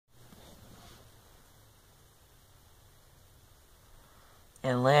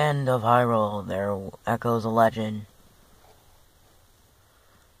In land of Hyrule, there echoes a legend.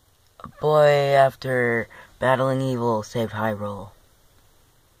 A boy, after battling evil, saved Hyrule.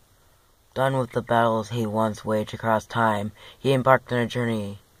 Done with the battles he once waged across time, he embarked on a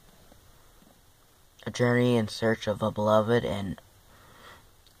journey in search of a beloved and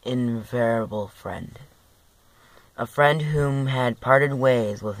invariable friend. A friend whom had parted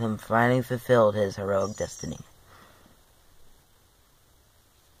ways with him finally fulfilled his heroic destiny.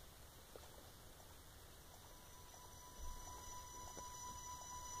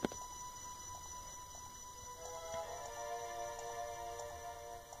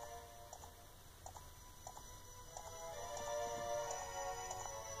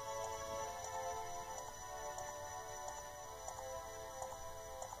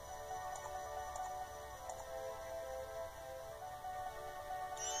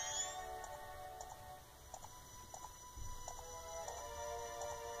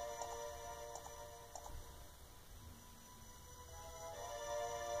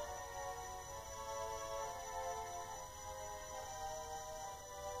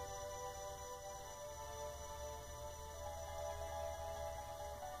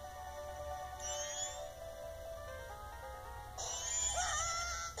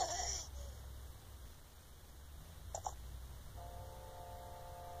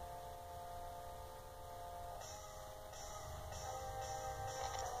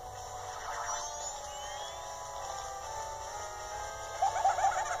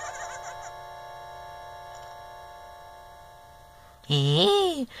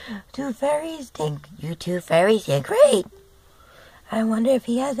 You two fairies did great. I wonder if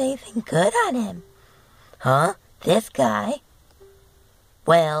he has anything good on him. Huh? This guy?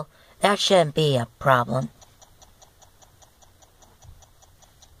 Well, that shouldn't be a problem.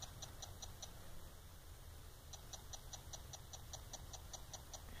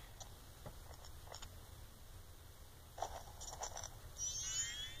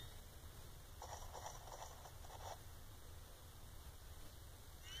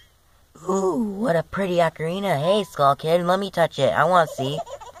 Ooh, what a pretty ocarina. Hey, Skull Kid, let me touch it. I want to see.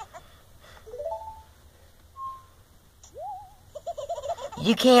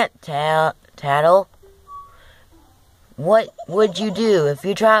 You can't tattle. What would you do if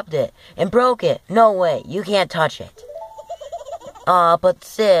you dropped it and broke it? No way, you can't touch it. But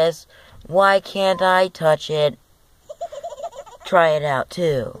sis, why can't I touch it? Try it out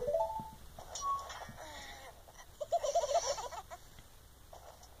too.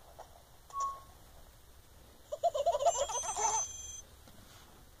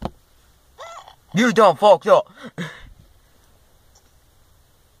 You done fucked up.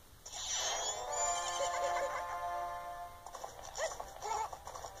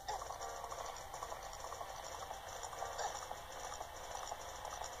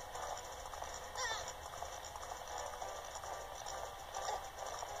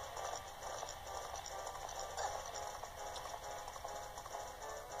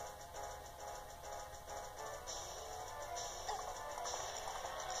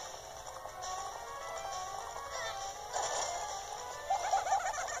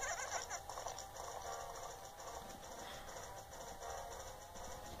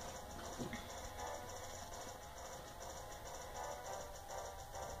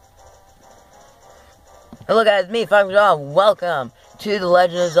 Hello guys, me, John. Welcome to the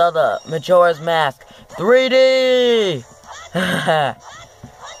Legend of Zelda Majora's Mask 3D! Yeah,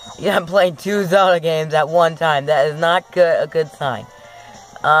 I'm playing 2 Zelda games at one time. That is not a good sign.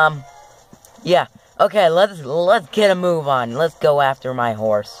 Yeah. Okay, let's get a move on. Let's go after my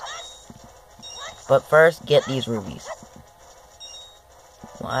horse. But first, get these rubies.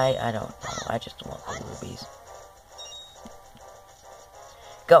 Why? I don't know. I just want the rubies.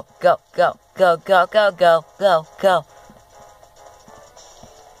 Go, go, go, go, go, go, go, go, go.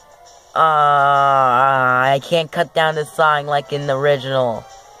 I can't cut down the sign like in the original.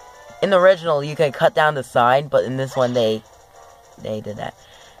 In the original, you could cut down the sign, but in this one, they did that.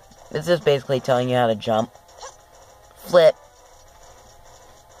 This is basically telling you how to jump. Flip.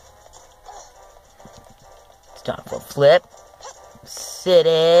 Stop for flip.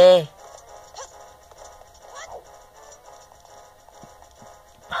 City.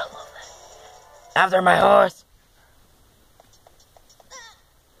 After my horse!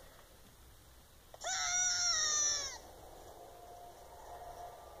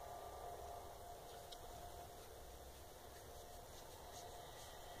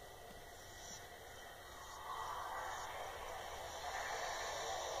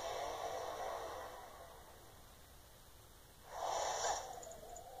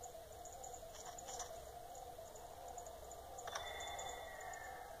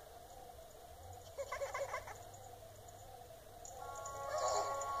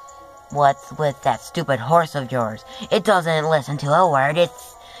 What's with that stupid horse of yours? It doesn't listen to a word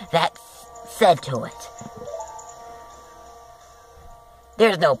that's said to it.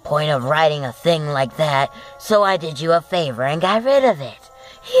 There's no point of riding a thing like that, so I did you a favor and got rid of it.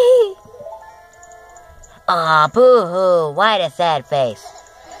 Hee. Aw, boo-hoo, why the sad face?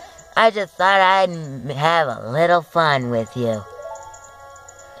 I just thought I'd have a little fun with you.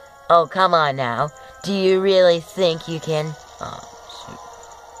 Oh, come on now. Do you really think you can... Oh,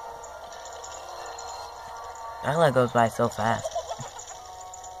 shoot. That goes by so fast.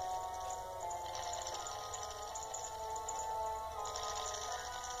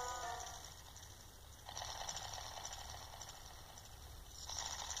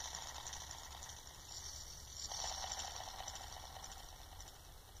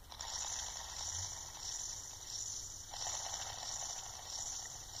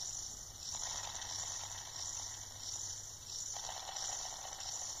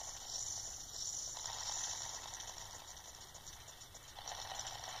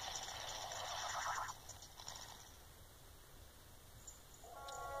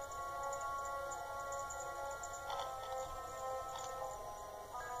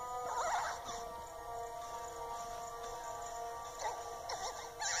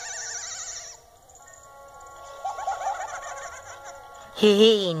 Hee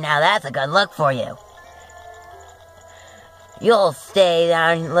hee, now that's a good look for you. You'll stay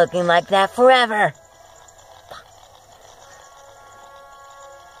down looking like that forever.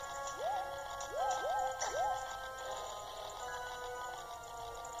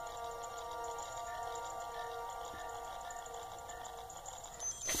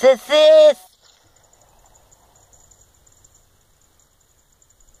 Sis!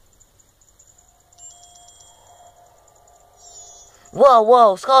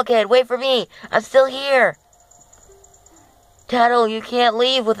 Whoa, Skull Kid, wait for me. I'm still here. Tattle, you can't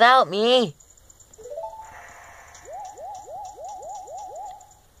leave without me.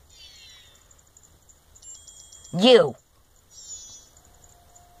 You.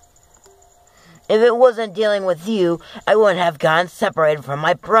 If it wasn't dealing with you, I wouldn't have gotten separated from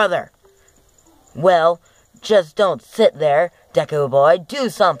my brother. Well, just don't sit there, Deku Boy. Do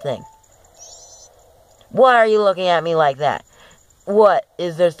something. Why are you looking at me like that? What,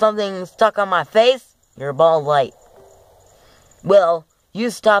 is there something stuck on my face? You're bald light. Well, you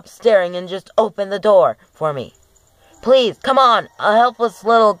stop staring and just open the door for me. Please, come on. A helpless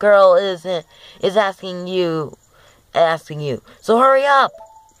little girl is asking you. So hurry up.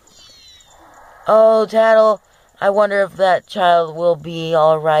 Oh, Tattle, I wonder if that child will be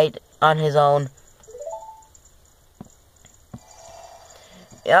alright on his own.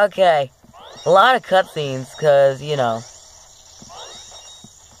 Okay. A lot of cutscenes, because, you know,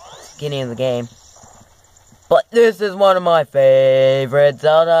 beginning of the game. But this is one of my favorite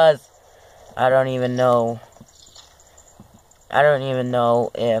Zeldas. I don't even know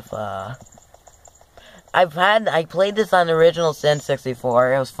if I played this on the original Sin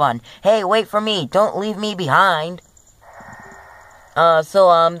 64. It was fun. Hey, wait for me. Don't leave me behind.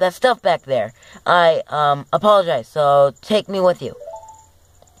 That stuff back there. I apologize. So take me with you.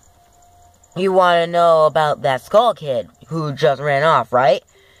 You want to know about that Skull Kid who just ran off, right?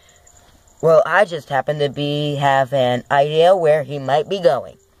 Well, I just happen to have an idea where he might be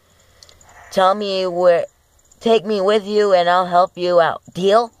going. Take me with you and I'll help you out.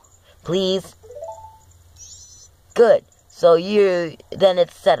 Deal? Please? Good. So then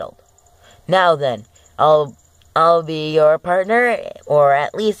it's settled. Now then, I'll be your partner, or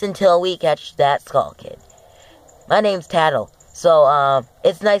at least until we catch that Skull Kid. My name's Tattle, so,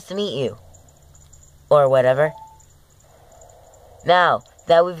 it's nice to meet you. Or whatever. Now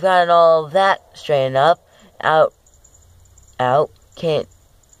that we've gotten all of that straightened up,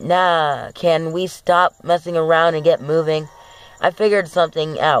 can we stop messing around and get moving? I figured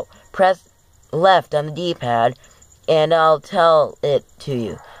something out. Press left on the D-pad, and I'll tell it to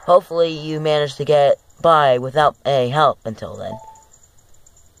you. Hopefully you manage to get by without any help until then.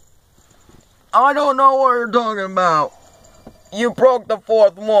 I don't know what you're talking about. You broke the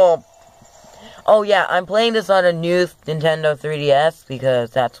fourth wall. Oh yeah, I'm playing this on a new Nintendo 3DS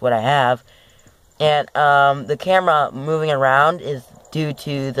because that's what I have. And the camera moving around is due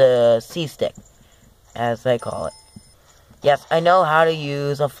to the C-stick, as they call it. Yes, I know how to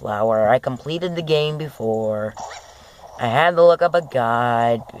use a flower. I completed the game before. I had to look up a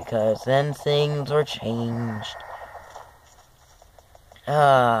guide because then things were changed.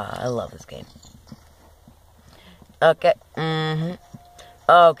 I love this game. Okay,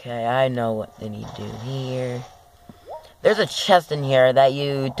 Okay, I know what they need to do here. There's a chest in here that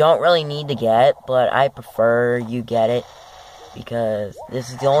you don't really need to get, but I prefer you get it. because this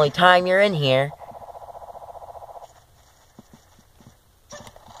is the only time you're in here.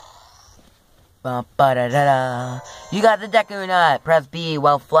 Ba-da-da-da. You got the Deku Nut. Press B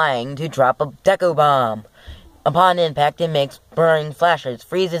while flying to drop a Deku Bomb. Upon impact, it makes burning flashes,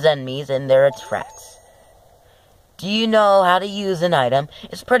 freezes enemies in their tracks. Do you know how to use an item?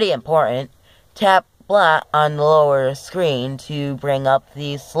 It's pretty important. Tap flat on the lower screen to bring up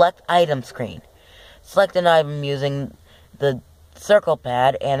the Select Item screen. Select an item using the circle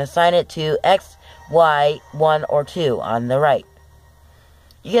pad and assign it to X, Y, 1, or 2 on the right.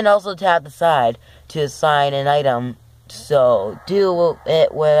 You can also tap the side to assign an item, so do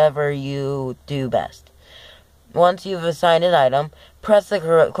it whatever you do best. Once you've assigned an item, press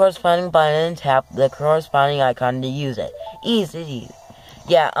the corresponding button and tap the corresponding icon to use it. Easy.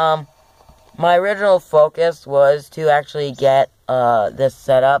 Yeah, my original focus was to actually get this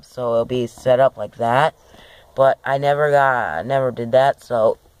set up, so it'll be set up like that. But I never did that,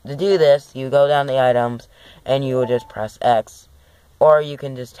 so to do this, you go down the items, and you will just press X. Or you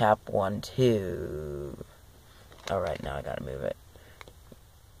can just tap 1, 2. Alright, now I gotta move it.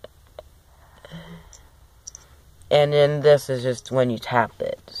 And then this is just when you tap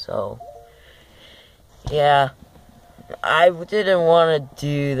it, so. Yeah. I didn't want to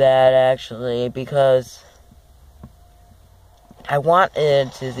do that, actually, because I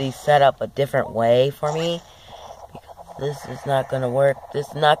wanted to be set up a different way for me. Because this is not gonna work. This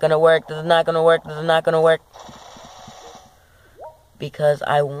is not gonna work. This is not gonna work. This is not gonna work. Because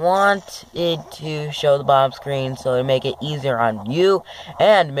I wanted to show the bottom screen so to make it easier on you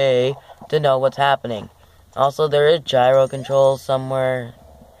and me to know what's happening. Also, there is gyro control somewhere.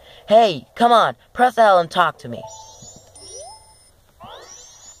 Hey, come on, press L and talk to me.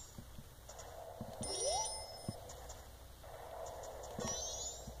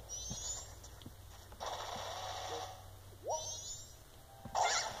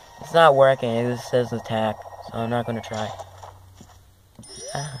 It's not working, it just says attack, so I'm not gonna try.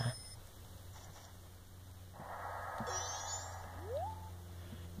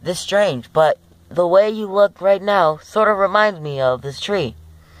 This is strange, but the way you look right now sort of reminds me of this tree.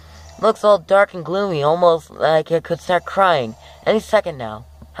 Looks all dark and gloomy, almost like it could start crying any second now.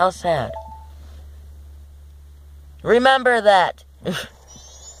 How sad. Remember that.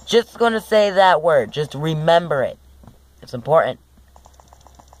 Just gonna say that word. Just remember it. It's important.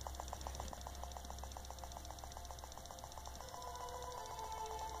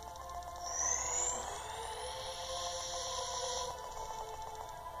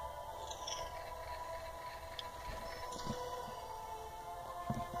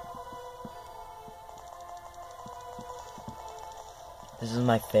 This is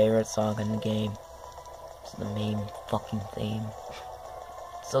my favorite song in the game. It's the main fucking theme.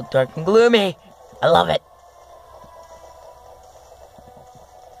 It's so dark and gloomy. I love it.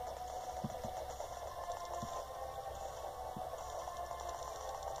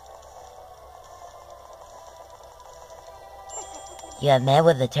 You have met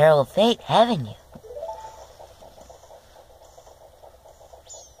with a terrible fate, haven't you?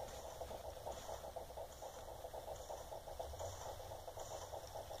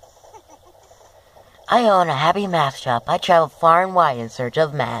 I own a happy math shop. I travel far and wide in search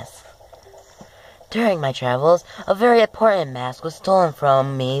of masks. During my travels, a very important mask was stolen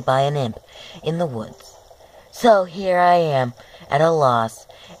from me by an imp in the woods. So here I am, at a loss,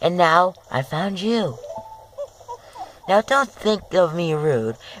 and now I found you. Now don't think of me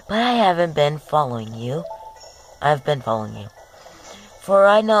rude, but I haven't been following you. I've been following you. For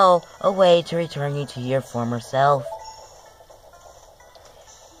I know a way to return you to your former self.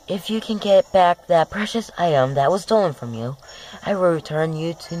 If you can get back that precious item that was stolen from you, I will return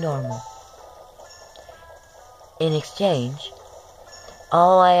you to normal. In exchange,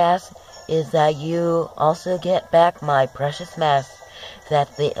 all I ask is that you also get back my precious mask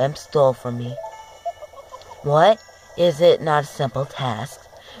that the imp stole from me. What? Is it not a simple task?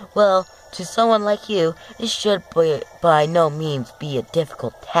 Well, to someone like you, it should by no means be a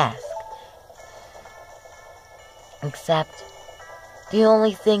difficult task. Except, the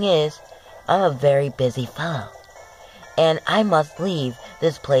only thing is, I'm a very busy fellow, and I must leave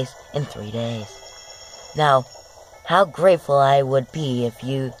this place in 3 days. Now, how grateful I would be if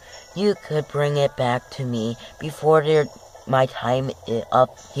you could bring it back to me before my time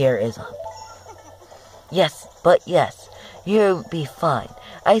up here is up. Yes, but yes, you'll be fine.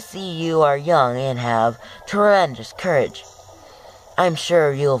 I see you are young and have tremendous courage. I'm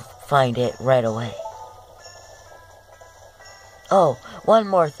sure you'll find it right away. Oh, one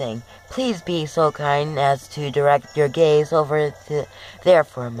more thing. Please be so kind as to direct your gaze over there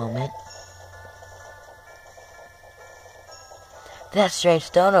for a moment. That strange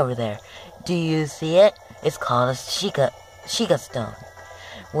stone over there. Do you see it? It's called a Sheikah stone.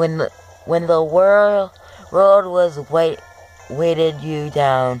 When the world was weighted you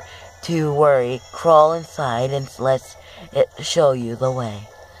down to worry, crawl inside and let it show you the way.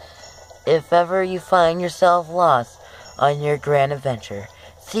 If ever you find yourself lost on your grand adventure,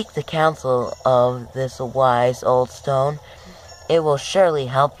 seek the counsel of this wise old stone. It will surely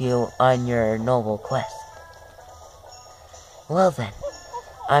help you on your noble quest. Well then,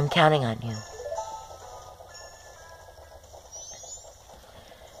 I'm counting on you.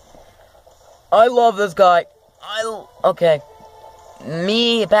 I love this guy. Okay.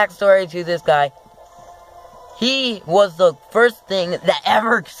 Backstory to this guy. He was the first thing that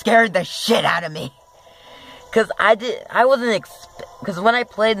ever scared the shit out of me. Cause cause when I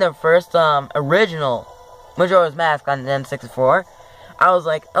played the first, original Majora's Mask on the N64, I was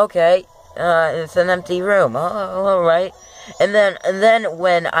like, okay, it's an empty room. Oh, alright. And then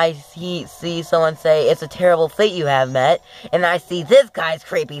when I see someone say, it's a terrible fate you have met, and I see this guy's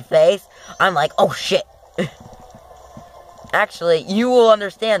creepy face, I'm like, oh shit. Actually, you will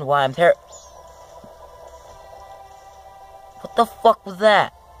understand why I'm What the fuck was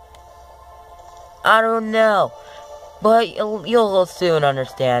that? I don't know. But you'll soon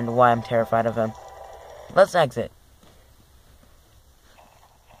understand why I'm terrified of him. Let's exit.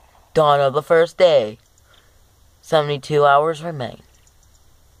 Dawn of the first day. 72 hours remain.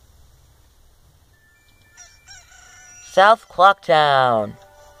 South Clocktown.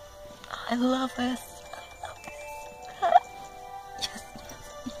 I love this.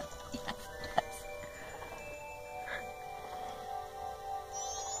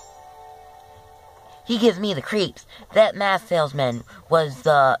 He gives me the creeps. That mask salesman was,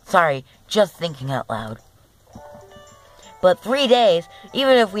 sorry, just thinking out loud. But 3 days,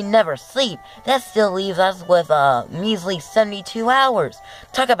 even if we never sleep, that still leaves us with a measly 72 hours.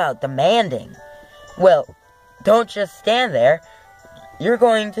 Talk about demanding. Well, don't just stand there. You're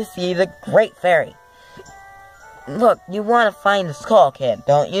going to see the Great Fairy. Look, you want to find the Skull Kid,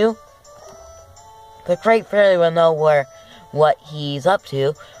 don't you? The Great Fairy will know what he's up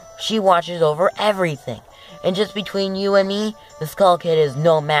to. She watches over everything. And just between you and me, the Skull Kid is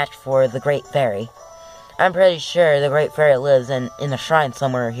no match for the Great Fairy. I'm pretty sure the Great Fairy lives in a shrine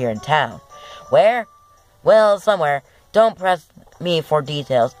somewhere here in town. Where? Well, somewhere. Don't press me for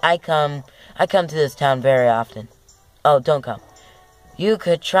details. I come to this town very often. Oh, don't come. You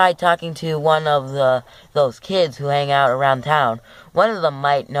could try talking to one of those kids who hang out around town. One of them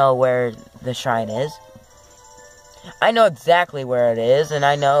might know where the shrine is. I know exactly where it is, and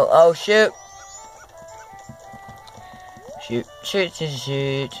I know... Oh, shoot! Shoot.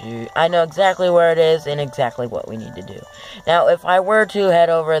 I know exactly where it is and exactly what we need to do. Now, if I were to head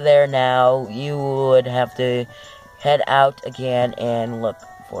over there now, you would have to head out again and look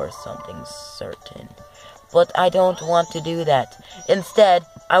for something certain. But I don't want to do that. Instead,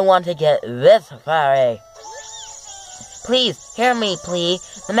 I want to get this fairy. Please, hear me, please.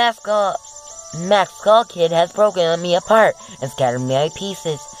 The Max Skull Kid has broken me apart and scattered my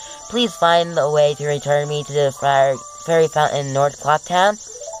pieces. Please find a way to return me to the fairy fountain in North Clocktown.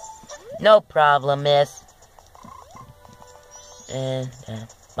 No problem, miss.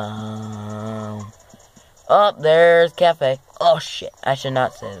 Oh, there's Cafe. Oh, shit. I should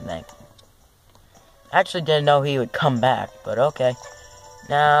not say the name. I actually didn't know he would come back, but okay.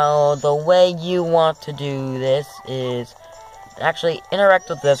 Now, the way you want to do this is... Actually, interact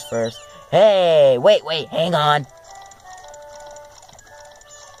with this first. Hey, wait, hang on.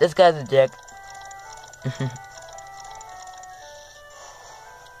 This guy's a dick.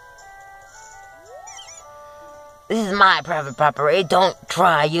 This is my private property. Don't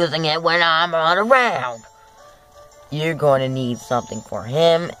try using it when I'm not around. You're going to need something for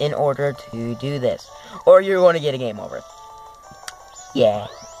him in order to do this. Or you're going to get a game over. Yeah.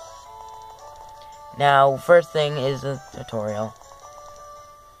 Now, first thing is a tutorial.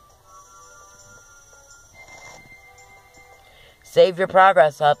 Save your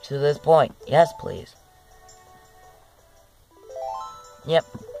progress up to this point. Yes, please. Yep.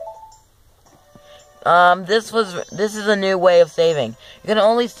 This is a new way of saving. You can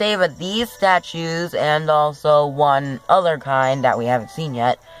only save at these statues and also one other kind that we haven't seen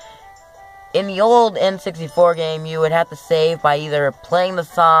yet. In the old N64 game, you would have to save by either playing the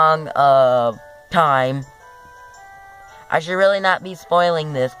song of Time. I should really not be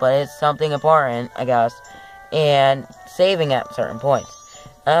spoiling this, but it's something important, I guess. And saving at certain points.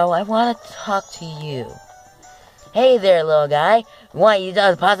 Oh, I want to talk to you. Hey there, little guy. Why you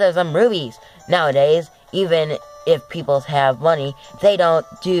just deposit some rubies? Nowadays, even if people have money, they don't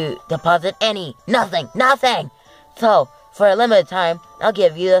deposit nothing. So, For a limited time, I'll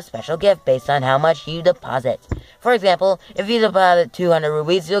give you a special gift based on how much you deposit. For example, if you deposit 200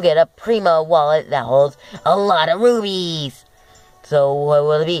 rubies, you'll get a Primo wallet that holds a lot of rubies. So what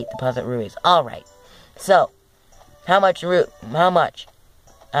will it be? Deposit rubies. Alright. So, how much?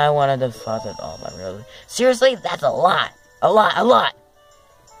 I want to deposit all my rubies. Seriously? That's a lot. A lot.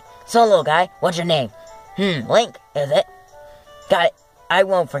 So, little guy, what's your name? Link, is it? Got it. I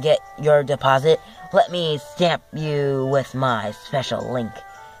won't forget your deposit. Let me stamp you with my special link.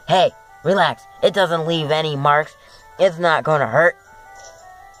 Hey, relax. It doesn't leave any marks. It's not gonna hurt.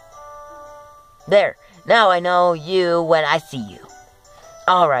 There. Now I know you when I see you.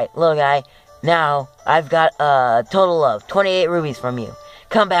 Alright, little guy. Now, I've got a total of 28 rubies from you.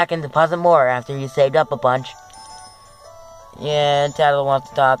 Come back and deposit more after you saved up a bunch. Yeah, Tattle wants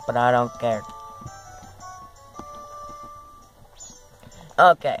to talk, but I don't care.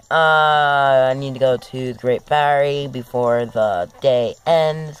 Okay, I need to go to the Great Fairy before the day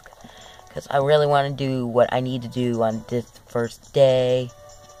ends, because I really want to do what I need to do on this first day.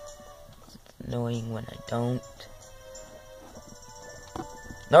 It's annoying when I don't.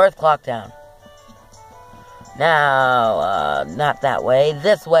 North Clock Town. Now, not that way,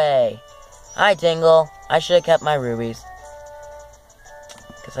 this way. Hi, Tingle. I should have kept my rubies.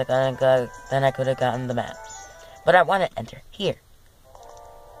 Because then I could have gotten the map. But I want to enter here.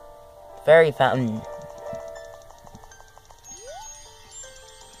 Fairy Fountain.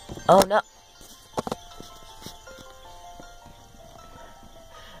 Oh, no.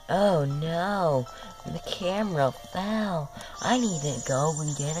 Oh, no. The camera fell. I need to go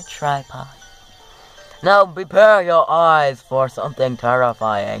and get a tripod. Now prepare your eyes for something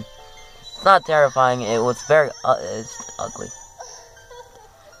terrifying. It's not terrifying, it was it's ugly.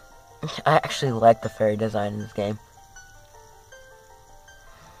 I actually like the fairy design in this game.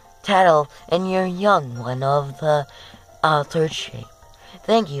 Tattle, and your young one of the altered shape.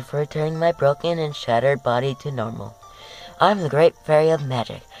 Thank you for returning my broken and shattered body to normal. I'm the Great Fairy of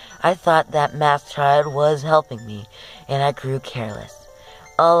Magic. I thought that masked child was helping me, and I grew careless.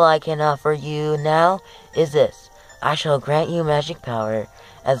 All I can offer you now is this. I shall grant you magic power.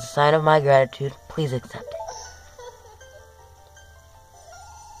 As a sign of my gratitude, please accept it.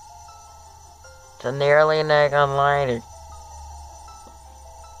 It's nearly neck unlighted.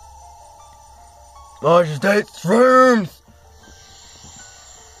 Majesty, shrooms!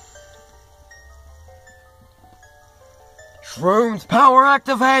 Shrooms, power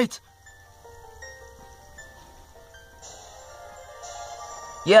activate!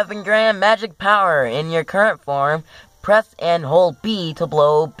 You have been granted magic power. In your current form, press and hold B to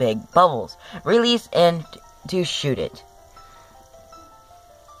blow big bubbles. Release and to shoot it.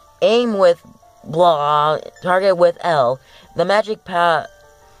 Aim with blah, target with L.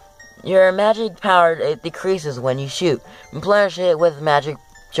 Your magic power it decreases when you shoot. Replenish it with magic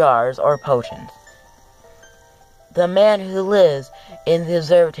jars or potions. The man who lives in the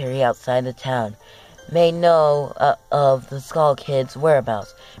observatory outside the town may know of the Skull Kid's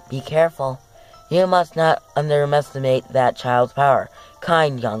whereabouts. Be careful. You must not underestimate that child's power.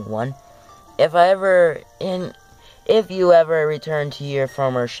 Kind young one. If you ever return to your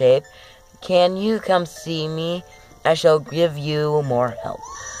former shape, can you come see me? I shall give you more help.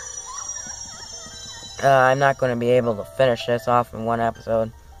 I'm not going to be able to finish this off in one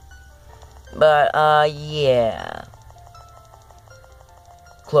episode. But, yeah.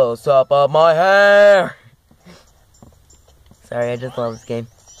 Close up of my hair! Sorry, I just love this game.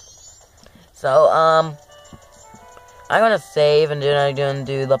 So, I'm gonna save and then I'm gonna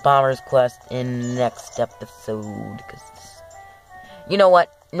do the Bomber's Quest in next episode. Cause you know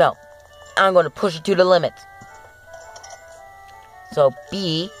what? No. I'm gonna push it to the limit. So,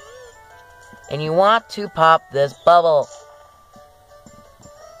 B. And you want to pop this bubble.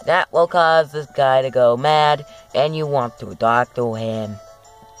 That will cause this guy to go mad, and you want to talk to him.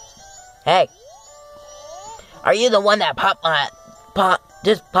 Hey, are you the one that popped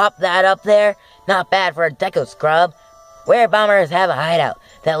that up there? Not bad for a deco scrub. Where bombers have a hideout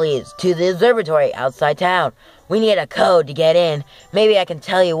that leads to the observatory outside town. We need a code to get in. Maybe I can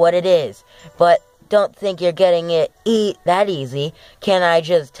tell you what it is, but don't think you're getting it that easy. Can I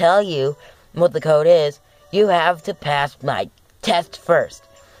just tell you what the code is? You have to pass my test first.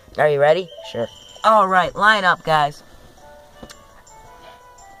 Are you ready? Sure. Alright, line up, guys.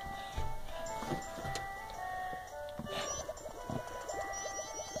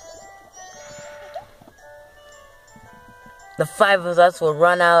 The 5 of us will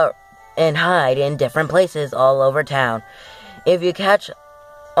run out and hide in different places all over town. If you catch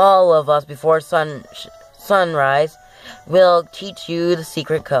all of us before sunrise, we'll teach you the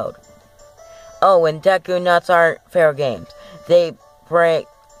secret code. Oh, and Deku Nuts aren't fair games. They're bright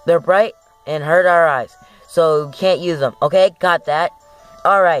and hurt our eyes. So you can't use them. Okay, got that?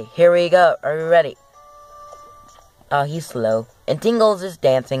 Alright, here we go. Are you ready? Oh, he's slow. And Tingles is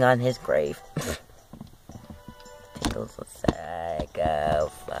dancing on his grave. Tingles a psycho.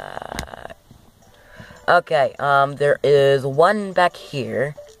 Fuck. Okay, there is one back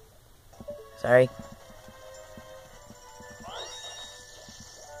here. Sorry.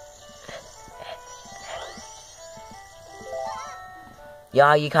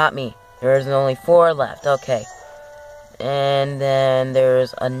 Yeah, you caught me. There's only 4 left. Okay. And then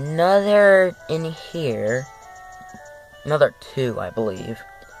there's another in here. Another 2, I believe.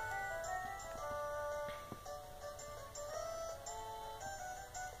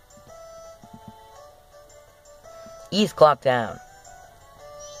 East clock down.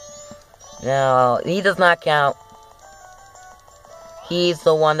 No, he does not count. He's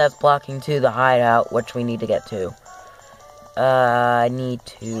the one that's blocking to the hideout, which we need to get to. I need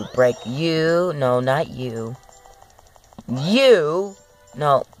to break you. No, not you. You?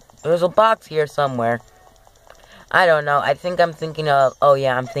 No, there's a box here somewhere. I don't know. I think I'm thinking of... Oh,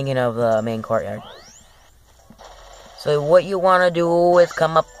 yeah, I'm thinking of the main courtyard. So what you want to do is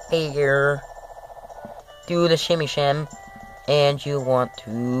come up here. Do the shimmy shim. And you want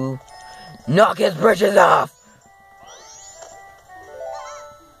to... knock his britches off!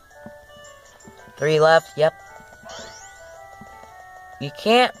 3 left, yep. You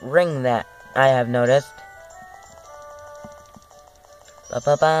can't ring that, I have noticed.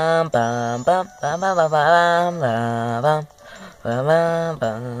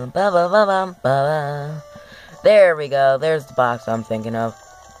 There we go. There's the box I'm thinking of.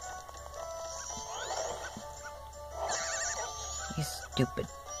 You stupid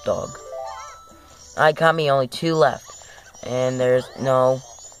dog. I got me only 2 left. And there's no...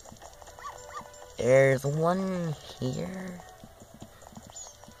 There's one here.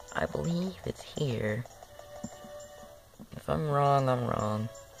 I believe it's here. If I'm wrong, I'm wrong.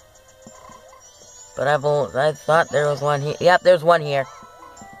 But I thought there was one here. Yep, there's one here.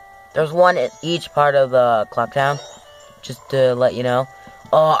 There's one at each part of the clock town. Just to let you know.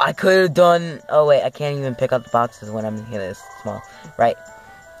 Oh, I could have done... Oh, wait, I can't even pick up the boxes when I'm this small. Right.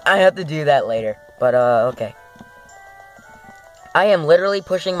 I have to do that later. But, okay. I am literally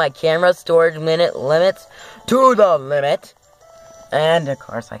pushing my camera storage limits to the limit. And, of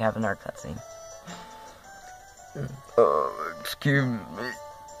course, I have another cutscene. Excuse me.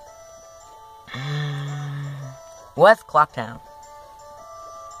 West Clocktown.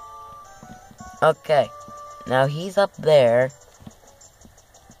 Okay. Now he's up there.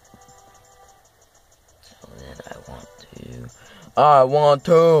 So then I want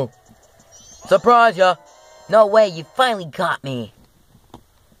to surprise ya. No way, you finally got me.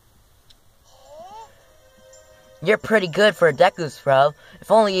 You're pretty good for a Deku Scrub. If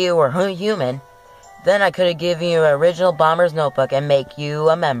only you were human. Then I could have given you an original Bomber's Notebook and make you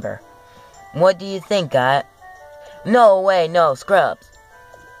a member. What do you think, guy? No way, no, Scrubs.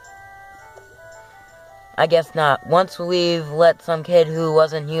 I guess not. Once we've let some kid who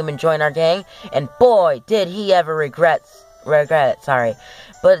wasn't human join our gang, and boy, did he ever regret it, sorry.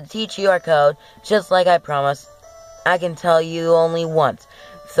 But to teach you our code, just like I promised, I can tell you only once.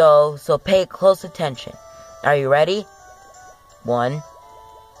 So pay close attention. Are you ready? 1,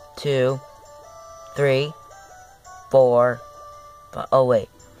 2, 3, 4, 5. Oh, wait.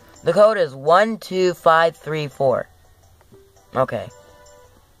 The code is 12534. Okay.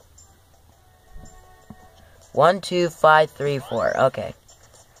 12534. Okay.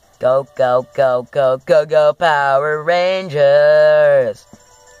 Go, go, go, go, go, go, Power Rangers!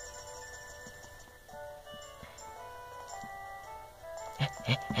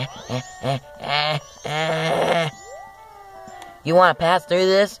 You want to pass through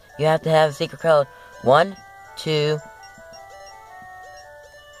this? You have to have a secret code. 1, 2,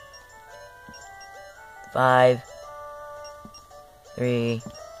 5, 3,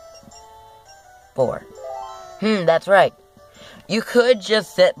 4. That's right. You could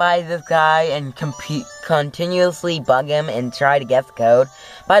just sit by this guy and continuously bug him and try to guess the code.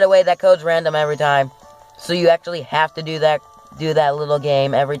 By the way, that code's random every time. So you actually have to do that little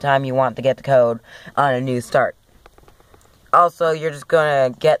game every time you want to get the code on a new start. Also, you're just gonna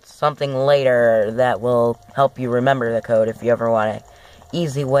get something later that will help you remember the code if you ever want an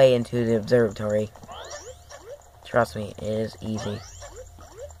easy way into the observatory. Trust me, it is easy.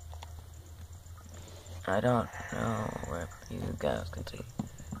 I don't know if you guys can see.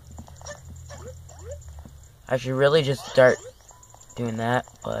 I should really just start doing that,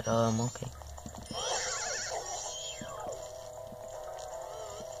 but, okay.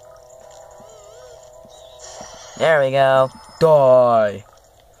 There we go. Die.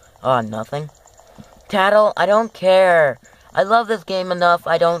 Oh, nothing. Tattle, I don't care. I love this game enough.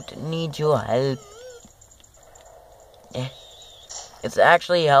 I don't need your help. It's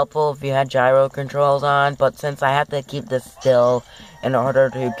actually helpful if you had gyro controls on, but since I have to keep this still in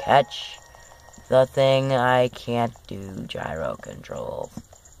order to catch the thing, I can't do gyro controls.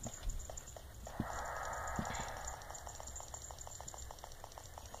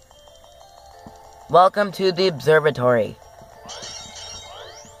 Welcome to the observatory.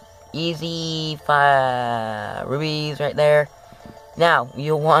 Easy rubies right there. Now,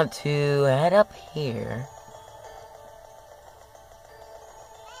 you'll want to head up here.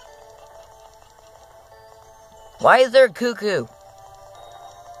 Why is there a cuckoo?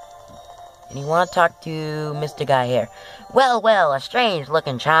 And you want to talk to Mr. Guy here. Well, well, a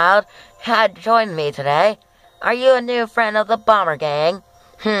strange-looking child had joined me today. Are you a new friend of the bomber gang?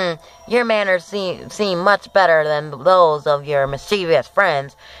 Your manners seem much better than those of your mischievous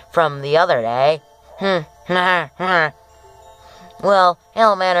friends from the other day. Well,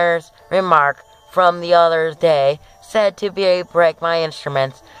 ill manners remark from the other day said to break my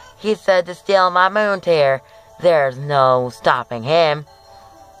instruments. He said to steal my moon tier. There's no stopping him.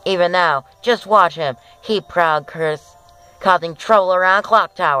 Even now, just watch him. He proud curse, causing trouble around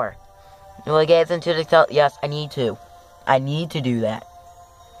Clock Tower. Will he gaze into the... Yes, I need to. I need to do that.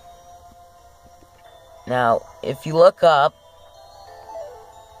 Now, if you look up...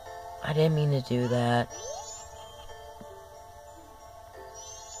 I didn't mean to do that.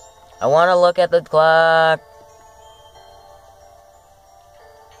 I want to look at the clock.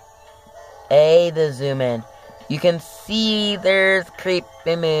 The zoom in. You can see there's creepy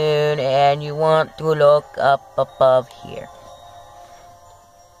moon, and you want to look up above here.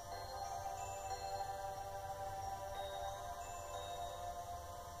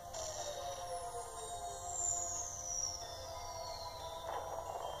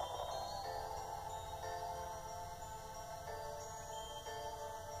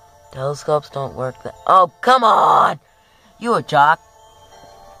 Telescopes don't work that... Oh, come on! You a jock.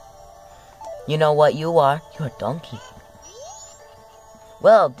 You know what you are? You're a donkey.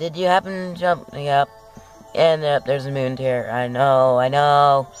 Well, did you happen to jump? Yep. And yep, there's a moon tier. I know.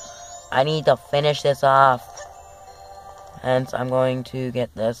 I need to finish this off. Hence, I'm going to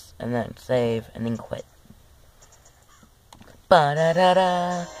get this, and then save, and then quit.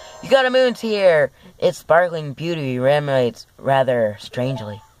 Ba-da-da-da. You got a moon tier! Its sparkling beauty emanates rather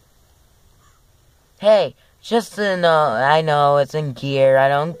strangely. Hey, just to know, I know it's in gear. I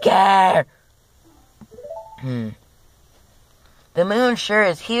don't care! The moon sure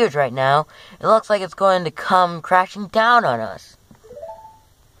is huge right now. It looks like it's going to come crashing down on us.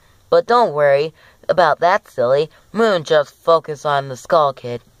 But don't worry about that, silly. Moon, just focus on the Skull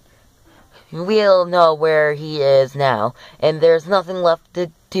Kid. We'll know where he is now, and there's nothing left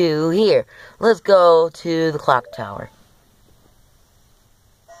to do here. Let's go to the Clock Tower.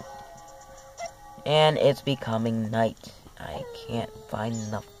 And it's becoming night. I can't find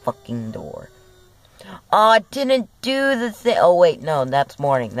the fucking door. Oh, I didn't do the thing. Oh, wait, no, that's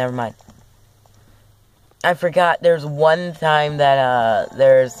morning. Never mind. I forgot there's one time that,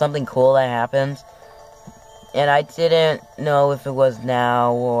 there's something cool that happens. And I didn't know if it was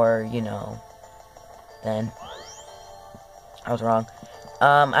now or, you know, then. I was wrong.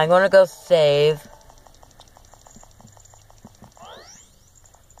 I'm gonna go save.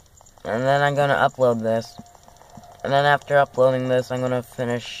 And then I'm gonna upload this. And then after uploading this, I'm gonna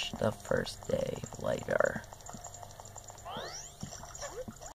finish the first day later.